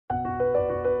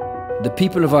The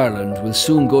people of Ireland will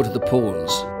soon go to the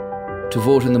polls to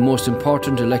vote in the most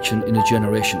important election in a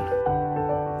generation.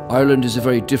 Ireland is a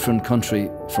very different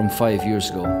country from 5 years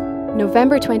ago.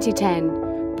 November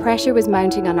 2010, pressure was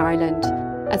mounting on Ireland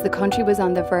as the country was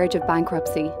on the verge of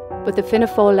bankruptcy, but the Fianna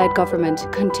Fáil-led government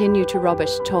continued to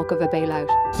rubbish talk of a bailout.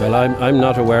 Well, I'm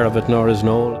not aware of it, nor is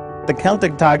Noel. The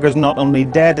Celtic Tiger's not only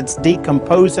dead, it's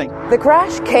decomposing. The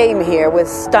crash came here with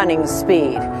stunning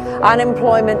speed.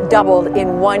 Unemployment doubled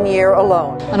in 1 year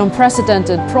alone. An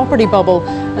unprecedented property bubble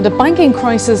and a banking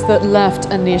crisis that left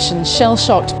a nation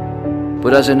shell-shocked.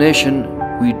 But as a nation,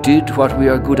 we did what we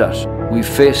are good at. We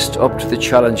faced up to the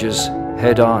challenges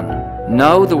head on.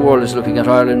 Now the world is looking at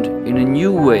Ireland in a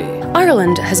new way.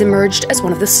 Ireland has emerged as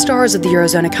one of the stars of the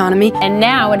Eurozone economy. And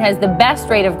now it has the best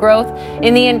rate of growth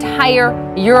in the entire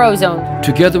Eurozone.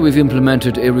 Together we've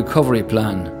implemented a recovery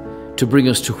plan to bring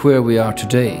us to where we are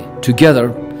today. Together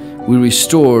we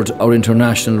restored our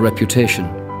international reputation.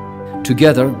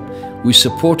 Together we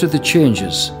supported the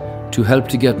changes to help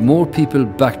to get more people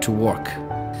back to work.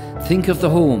 Think of the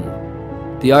home,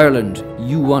 the Ireland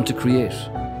you want to create.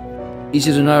 Is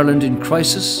it an Ireland in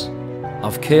crisis,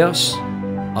 of chaos,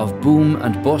 of boom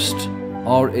and bust,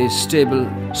 or a stable,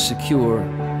 secure,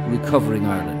 recovering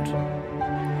Ireland,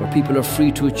 where people are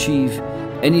free to achieve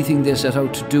anything they set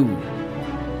out to do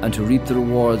and to reap the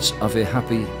rewards of a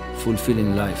happy,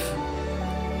 fulfilling life?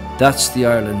 That's the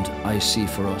Ireland I see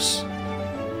for us,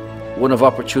 one of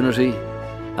opportunity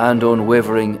and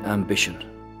unwavering ambition.